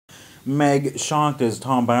Meg shocked as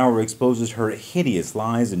Tom Bauer exposes her hideous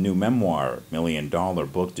lies in new memoir, $1 million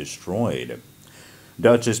book destroyed.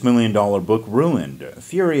 Duchess $1 million book ruined.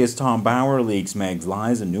 Furious Tom Bauer leaks Meg's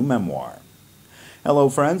lies in new memoir. Hello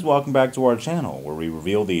friends, welcome back to our channel, where we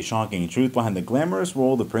reveal the shocking truth behind the glamorous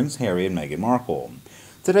world of Prince Harry and Meghan Markle.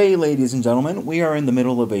 Today, ladies and gentlemen, we are in the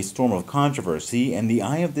middle of a storm of controversy, and the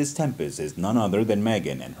eye of this tempest is none other than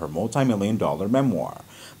Meghan and her multi-million-dollar memoir.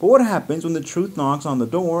 But what happens when the truth knocks on the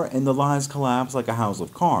door and the lies collapse like a house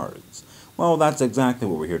of cards? Well, that's exactly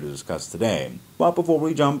what we're here to discuss today. But before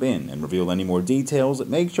we jump in and reveal any more details,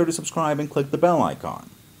 make sure to subscribe and click the bell icon.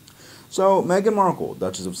 So, Meghan Markle,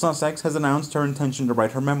 Duchess of Sussex, has announced her intention to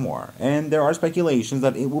write her memoir, and there are speculations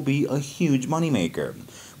that it will be a huge moneymaker.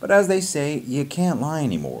 But as they say, you can't lie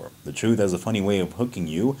anymore. The truth has a funny way of hooking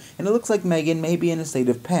you, and it looks like Meghan may be in a state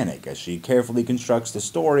of panic as she carefully constructs the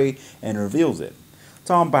story and reveals it.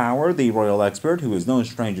 Tom Bauer, the royal expert who is no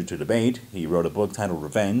stranger to debate, he wrote a book titled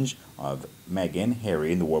Revenge of Meghan,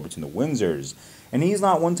 Harry, and the War Between the Windsors, and he's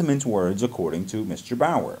not one to mince words according to Mr.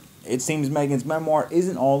 Bauer. It seems Meghan's memoir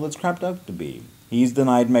isn't all it's cracked up to be. He's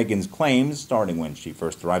denied Meghan's claims, starting when she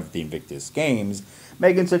first arrived at the Invictus Games.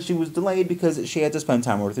 Meghan said she was delayed because she had to spend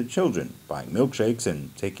time with her children, buying milkshakes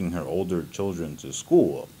and taking her older children to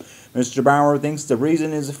school. Mr. Bauer thinks the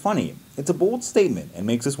reason is funny. It's a bold statement and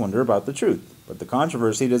makes us wonder about the truth. But the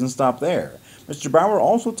controversy doesn't stop there. Mr. Bauer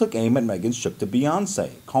also took aim at Meghan's trip to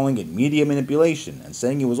Beyonce, calling it media manipulation and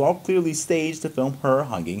saying it was all clearly staged to film her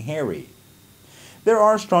hugging Harry. There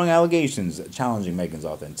are strong allegations challenging Meghan's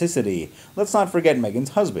authenticity. Let's not forget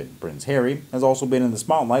Meghan's husband, Prince Harry, has also been in the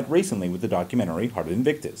spotlight recently with the documentary Heart of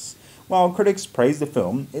Invictus. While critics praise the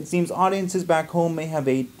film, it seems audiences back home may have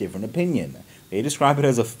a different opinion. They describe it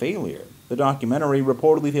as a failure. The documentary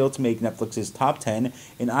reportedly failed to make Netflix's top 10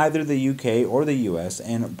 in either the UK or the US,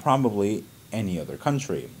 and probably any other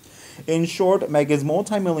country. In short, Meghan's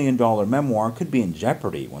multi-million-dollar memoir could be in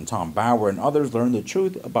jeopardy when Tom Bauer and others learn the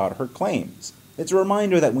truth about her claims. It's a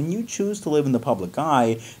reminder that when you choose to live in the public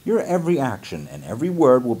eye, your every action and every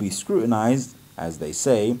word will be scrutinized. As they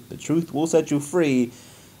say, the truth will set you free,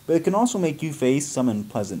 but it can also make you face some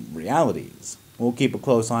unpleasant realities. We'll keep a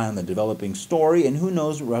close eye on the developing story, and who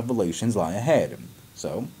knows what revelations lie ahead.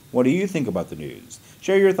 So, what do you think about the news?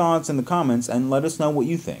 Share your thoughts in the comments and let us know what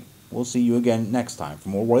you think. We'll see you again next time for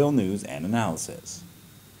more royal news and analysis.